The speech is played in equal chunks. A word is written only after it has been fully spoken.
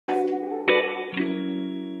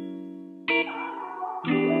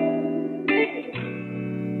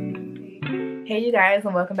Hey you guys,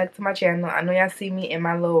 and welcome back to my channel. I know y'all see me in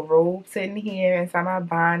my little robe sitting here inside my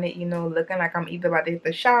bonnet, you know, looking like I'm either about to hit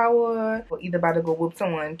the shower or either about to go whoop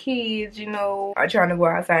someone's kids, you know, or trying to go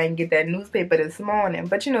outside and get that newspaper this morning.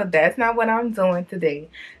 But you know, that's not what I'm doing today.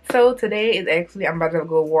 So today is actually, I'm about to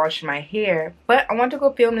go wash my hair. But I want to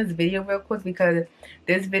go film this video real quick because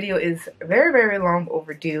this video is very, very long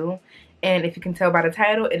overdue. And if you can tell by the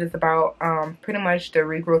title, it is about pretty much the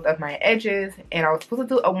regrowth of my edges. And I was supposed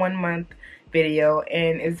to do a 1 month video,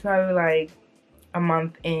 and it's probably like a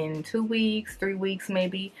month in 2 weeks, 3 weeks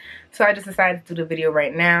maybe. So I just decided to do the video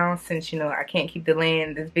right now since, you know, I can't keep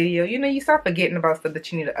delaying this video. You know, you start forgetting about stuff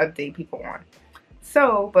that you need to update people on.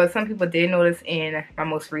 So, but some people did notice in my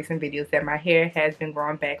most recent videos that my hair has been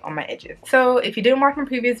growing back on my edges. So if you didn't watch my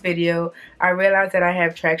previous video, I realized that I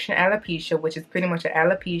have traction alopecia, which is pretty much an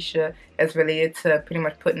alopecia that's related to pretty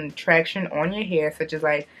much putting traction on your hair, such as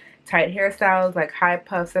like tight hairstyles, like high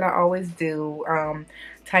puffs that I always do,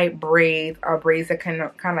 tight braids, or braids that kind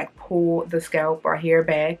of like pull the scalp or hair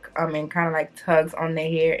back, and kind of like tugs on the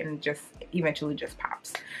hair and just eventually just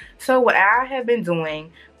pops. So what I have been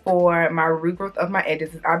doing for my regrowth of my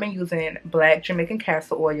edges is I've been using black Jamaican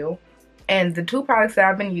Castor Oil, and the two products that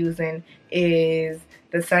I've been using is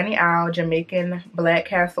the Sunny Isle Jamaican Black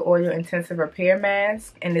Castor Oil Intensive Repair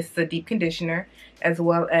Mask, and this is a deep conditioner, as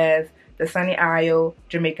well as the Sunny Isle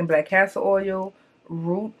Jamaican Black Castor Oil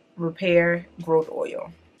Root Repair Growth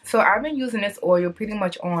Oil. So I've been using this oil pretty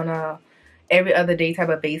much on a every other day type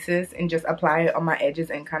of basis, and just apply it on my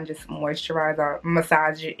edges and kind of just moisturize or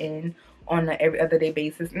massage it in on an every other day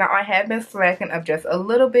basis. Now I have been slacking up just a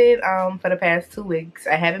little bit for the past 2 weeks.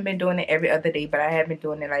 I haven't been doing it every other day, but I have been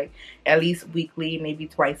doing it like at least weekly, maybe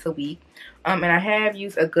twice a week. And I have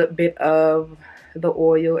used a good bit of the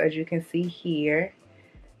oil, as you can see here.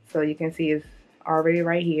 So you can see it's already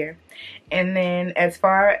right here. And then as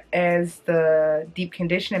far as the deep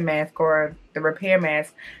conditioning mask or the repair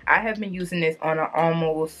mask, I have been using this on an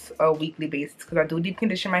almost a weekly basis because I do deep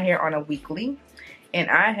condition my hair on a weekly. And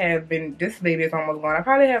I have been, this baby is almost gone. I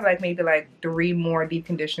probably have like maybe like 3 more deep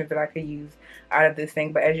conditioners that I could use out of this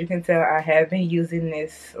thing. But as you can tell, I have been using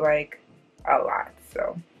this like a lot.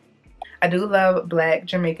 So I do love black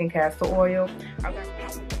Jamaican Castor Oil.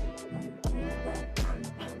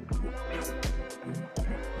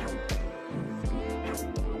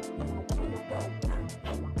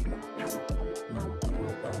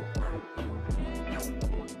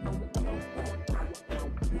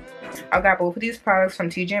 I got both of these products from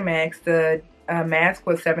TJ Maxx. The mask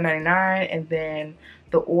was $7.99, and then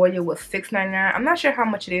the oil was $6.99. I'm not sure how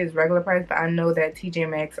much it is regular price, but I know that TJ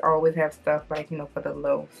Maxx always have stuff like, you know, for the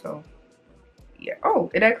low. So yeah.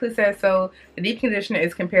 Oh, it actually says, so the deep conditioner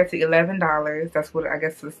is compared to $11. That's what I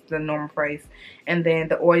guess is the normal price, and then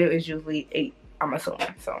the oil is usually $8, I'm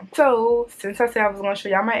assuming. So since I said I was going to show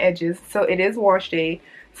y'all my edges, so it is wash day.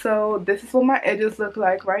 So this is what my edges look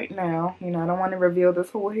like right now. You know, I don't want to reveal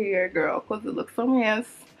this whole hair, girl, because it looks a mess.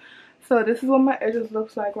 So this is what my edges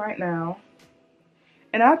looks like right now.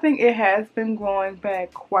 And I think it has been growing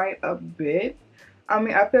back quite a bit. I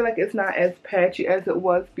mean, I feel like it's not as patchy as it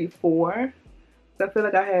was before. So I feel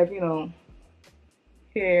like I have, you know,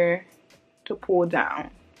 hair to pull down.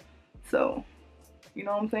 So, you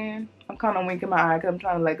know what I'm saying? I'm kind of winking my eye because I'm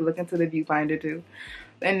trying to like look into the viewfinder too.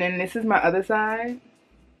 And then this is my other side.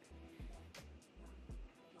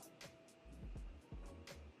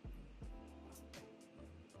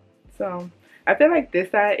 So I feel like this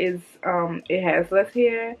side is it has less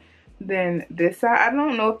hair than this side. I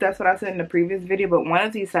don't know if that's what I said in the previous video, but one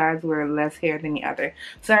of these sides were less hair than the other.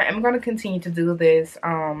 So I'm going to continue to do this.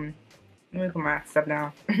 Let me put my stuff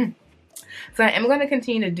down. So I am going to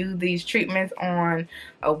continue to do these treatments on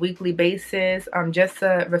a weekly basis, just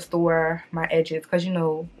to restore my edges, because you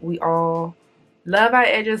know we all love our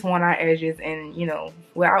edges, want our edges, and you know,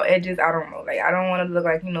 without edges, I don't know, like I don't want to look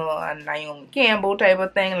like, you know, a Naomi Campbell type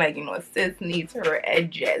of thing, like, you know, a sis needs her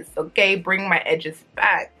edges, okay? Bring my edges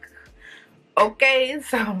back, okay?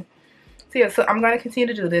 So yeah, so I'm going to continue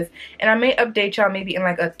to do this, and I may update y'all maybe in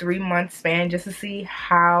like a 3-month span just to see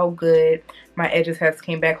how good my edges has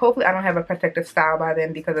came back. Hopefully I don't have a protective style by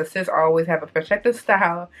then, because a sis always have a protective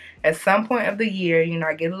style at some point of the year. You know,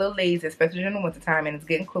 I get a little lazy, especially during the winter time, and it's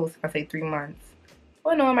getting close if I say 3 months.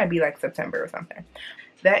 Well, no, it might be like September or something.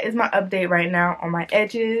 That is my update right now on my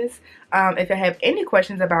edges. If you have any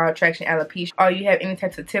questions about traction alopecia, or you have any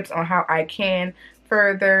types of tips on how I can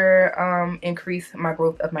further increase my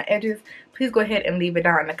growth of my edges, please go ahead and leave it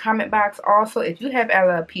down in the comment box. Also, if you have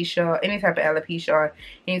alopecia, any type of alopecia or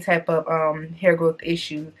any type of hair growth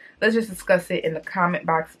issues, let's just discuss it in the comment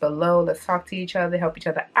box below. Let's talk to each other, help each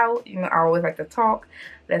other out. You know, I always like to talk.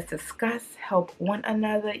 Let's discuss, help one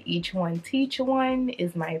another. Each one teach one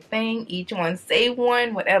is my thing. Each one save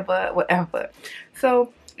one, whatever.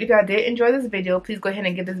 So if y'all did enjoy this video, please go ahead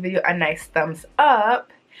and give this video a nice thumbs up.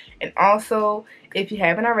 And also, if you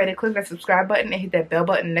haven't already, click that subscribe button and hit that bell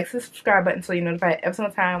button next to the subscribe button so you're notified every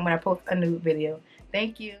single time when I post a new video.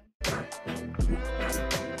 Thank you.